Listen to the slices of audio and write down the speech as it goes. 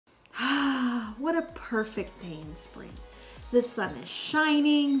what a perfect day in spring. The sun is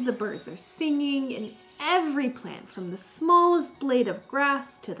shining, the birds are singing, and every plant, from the smallest blade of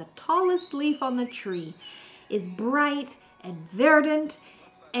grass to the tallest leaf on the tree, is bright and verdant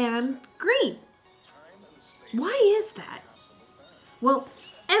and green. Why is that? Well,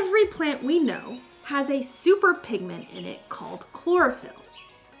 every plant we know has a super pigment in it called chlorophyll.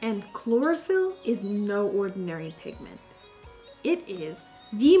 And chlorophyll is no ordinary pigment. It is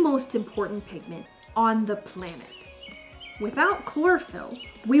the most important pigment on the planet. Without chlorophyll,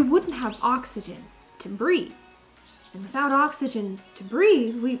 we wouldn't have oxygen to breathe. And without oxygen to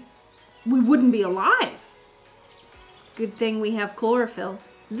breathe, we wouldn't be alive. Good thing we have chlorophyll,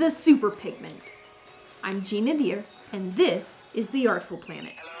 the super pigment. I'm Gina Deere, and this is The Artful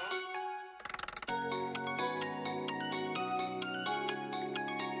Planet.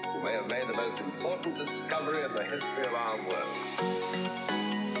 We have made the most important discovery in the history of our world.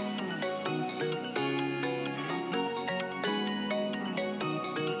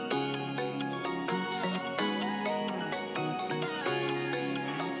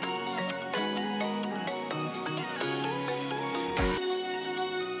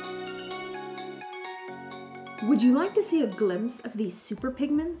 Would you like to see a glimpse of these super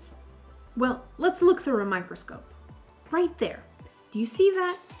pigments? Well, let's look through a microscope. Right there. Do you see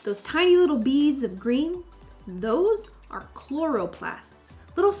that? Those tiny little beads of green? Those are chloroplasts,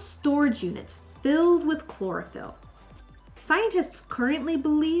 little storage units filled with chlorophyll. Scientists currently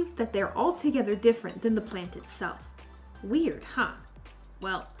believe that they're altogether different than the plant itself. Weird, huh?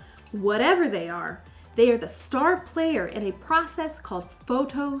 Well, whatever they are the star player in a process called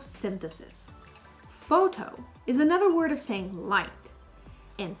photosynthesis. Photo is another word of saying light,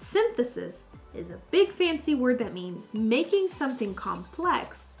 and synthesis is a big fancy word that means making something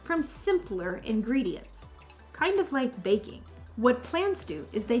complex from simpler ingredients, kind of like baking. What plants do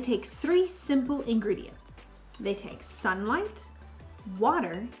is they take three simple ingredients. They take sunlight,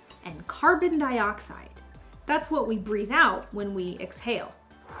 water, and carbon dioxide. That's what we breathe out when we exhale.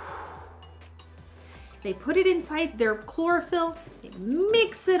 They put it inside their chlorophyll, they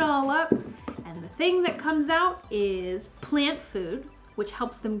mix it all up, and the thing that comes out is plant food, which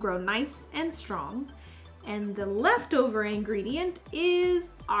helps them grow nice and strong. And the leftover ingredient is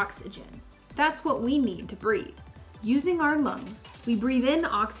oxygen. That's what we need to breathe. Using our lungs, we breathe in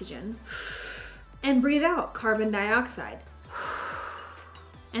oxygen and breathe out carbon dioxide.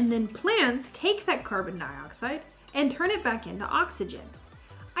 And then plants take that carbon dioxide and turn it back into oxygen.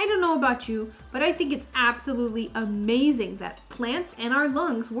 I don't know about you, but I think it's absolutely amazing that plants and our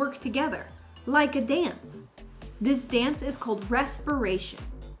lungs work together, like a dance. This dance is called respiration.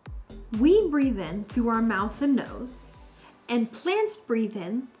 We breathe in through our mouth and nose, and plants breathe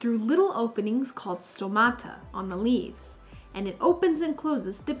in through little openings called stomata on the leaves, and it opens and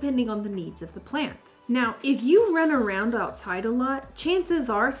closes depending on the needs of the plant. Now, if you run around outside a lot, chances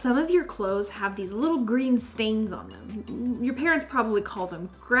are some of your clothes have these little green stains on them. Your parents probably call them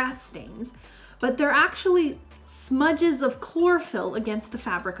grass stains, but they're actually smudges of chlorophyll against the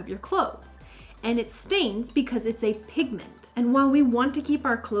fabric of your clothes. And it stains because it's a pigment. And while we want to keep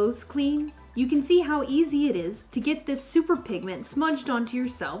our clothes clean, you can see how easy it is to get this super pigment smudged onto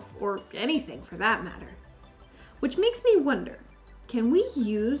yourself, or anything for that matter. Which makes me wonder, can we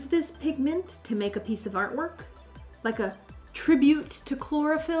use this pigment to make a piece of artwork? Like a tribute to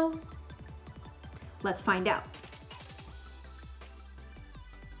chlorophyll? Let's find out.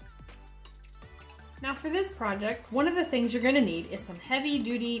 Now for this project, one of the things you're going to need is some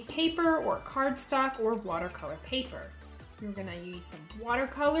heavy-duty paper or cardstock or watercolor paper. You're going to use some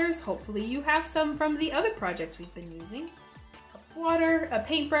watercolors. Hopefully you have some from the other projects we've been using. Water, a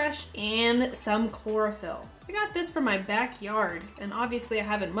paintbrush, and some chlorophyll. I got this from my backyard, and obviously I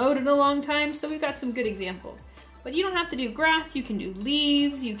haven't mowed in a long time, so we've got some good examples. But you don't have to do grass, you can do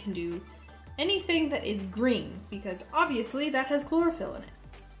leaves, you can do anything that is green, because obviously that has chlorophyll in it.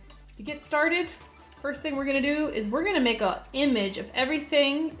 To get started, first thing we're going to do is we're going to make an image of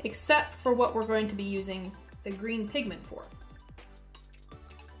everything except for what we're going to be using the green pigment for.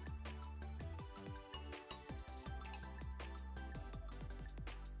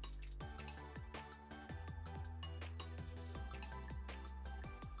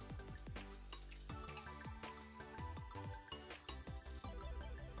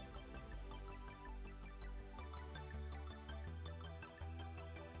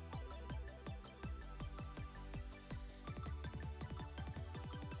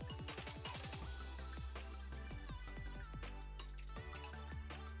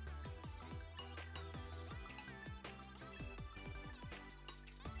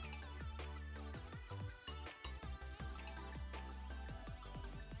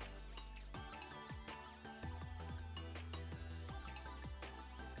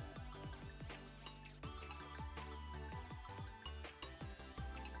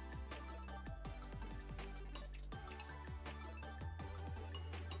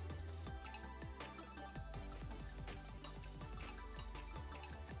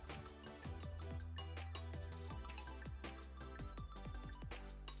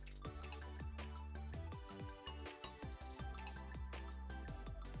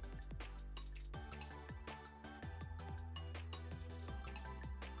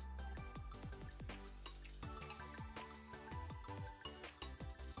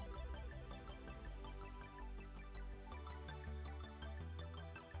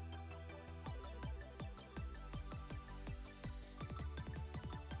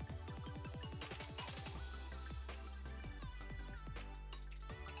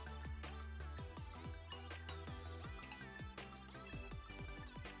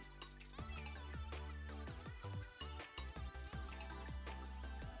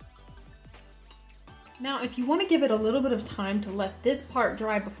 Now, if you want to give it a little bit of time to let this part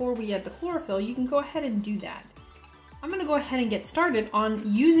dry before we add the chlorophyll, you can go ahead and do that. I'm going to go ahead and get started on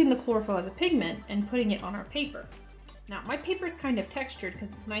using the chlorophyll as a pigment and putting it on our paper. Now, my paper is kind of textured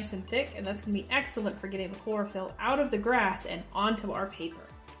because it's nice and thick, and that's going to be excellent for getting the chlorophyll out of the grass and onto our paper.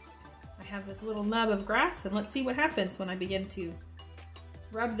 I have this little nub of grass, and let's see what happens when I begin to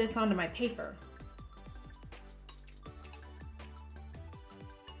rub this onto my paper.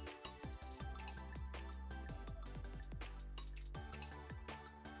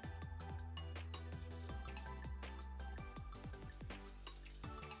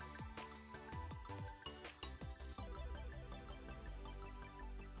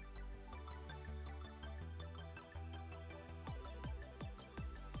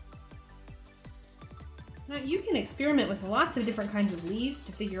 Now you can experiment with lots of different kinds of leaves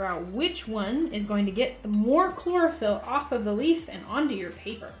to figure out which one is going to get the more chlorophyll off of the leaf and onto your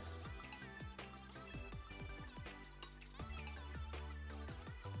paper.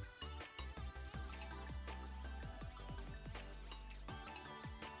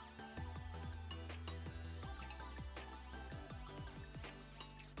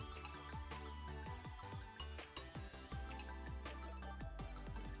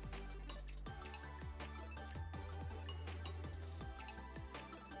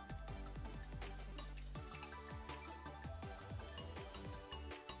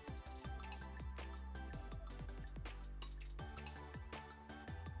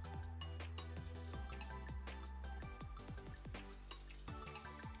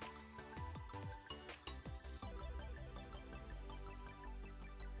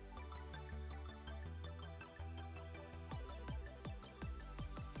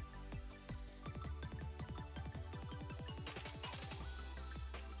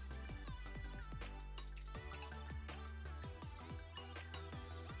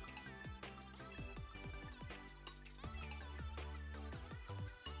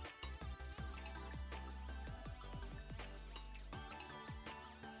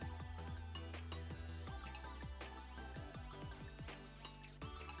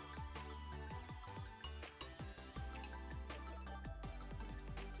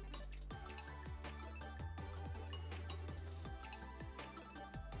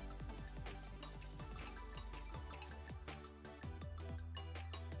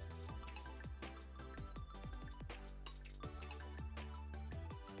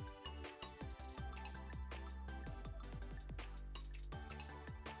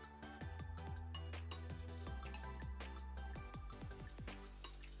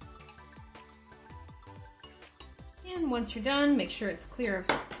 And once you're done, make sure it's clear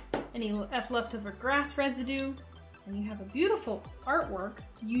of any leftover grass residue. And you have a beautiful artwork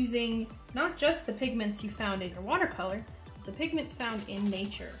using not just the pigments you found in your watercolor, but the pigments found in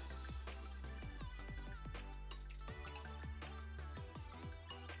nature.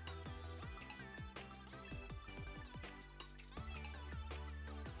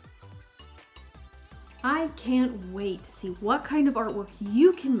 I can't wait to see what kind of artwork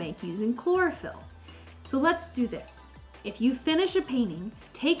you can make using chlorophyll. So let's do this. If you finish a painting,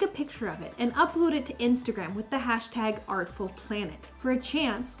 take a picture of it and upload it to Instagram with the hashtag ArtfulPlanet for a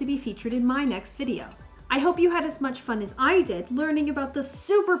chance to be featured in my next video. I hope you had as much fun as I did learning about the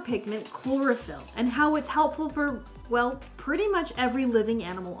super pigment chlorophyll and how it's helpful for, well, pretty much every living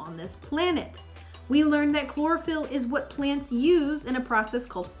animal on this planet. We learned that chlorophyll is what plants use in a process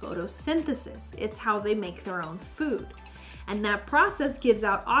called photosynthesis. It's how they make their own food. And that process gives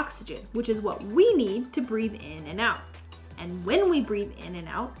out oxygen, which is what we need to breathe in and out. And when we breathe in and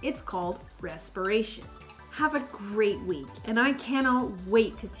out, it's called respiration. Have a great week, and I cannot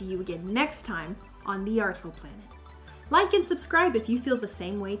wait to see you again next time on The Artful Planet. Like and subscribe if you feel the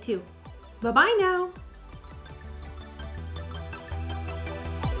same way too. Bye-bye now.